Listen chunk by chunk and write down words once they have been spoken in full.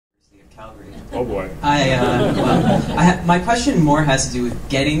Oh boy. My question more has to do with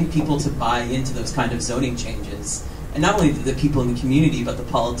getting people to buy into those kind of zoning changes. And not only the people in the community, but the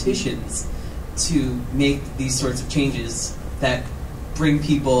politicians to make these sorts of changes that bring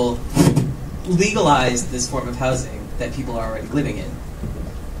people, legalize this form of housing that people are already living in.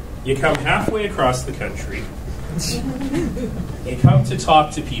 You come halfway across the country, you come to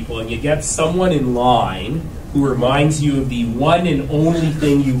talk to people, and you get someone in line who reminds you of the one and only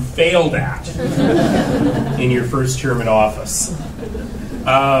thing you failed at in your first term in office.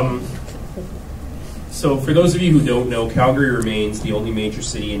 So for those of you who don't know, Calgary remains the only major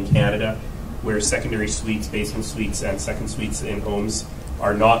city in Canada where secondary suites, basement suites, and second suites in homes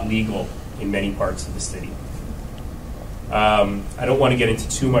are not legal in many parts of the city. I don't want to get into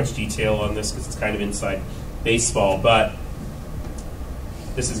too much detail on this because it's kind of inside baseball, but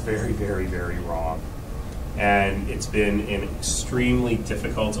this is very, very, very wrong. And it's been an extremely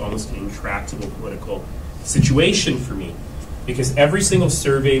difficult, almost intractable political situation for me, because every single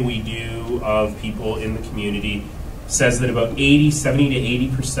survey we do of people in the community says that about 70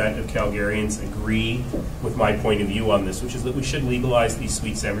 to 80% of Calgarians agree with my point of view on this, which is that we should legalize these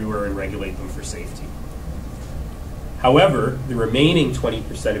suites everywhere and regulate them for safety. However, the remaining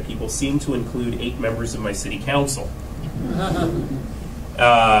 20% of people seem to include 8 members of my city council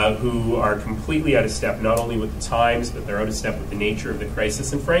who are completely out of step, not only with the times, but they're out of step with the nature of the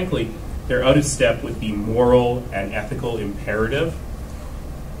crisis, and frankly, they're out of step with the moral and ethical imperative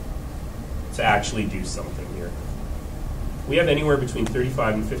to actually do something here. We have anywhere between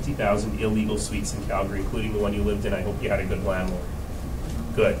 35 and 50,000 illegal suites in Calgary, including the one you lived in. I hope you had a good landlord.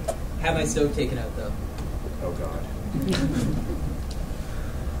 Good. Have my stove taken out, though. Oh, God.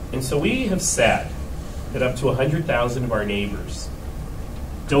 And so we have said that up to 100,000 of our neighbors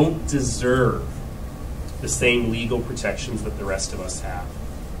don't deserve the same legal protections that the rest of us have.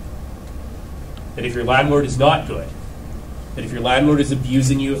 That if your landlord is not good, that if your landlord is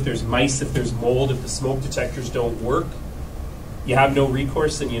abusing you, if there's mice, if there's mold, if the smoke detectors don't work, you have no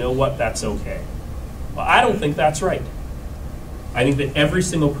recourse, and you know what? That's okay. Well, I don't think that's right. I think that every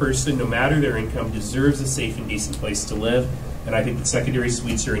single person, no matter their income, deserves a safe and decent place to live, and I think that secondary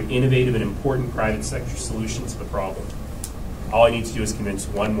suites are an innovative and important private sector solution to the problem. All I need to do is convince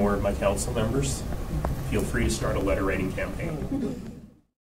one more of my council members. Feel free to start a letter writing campaign.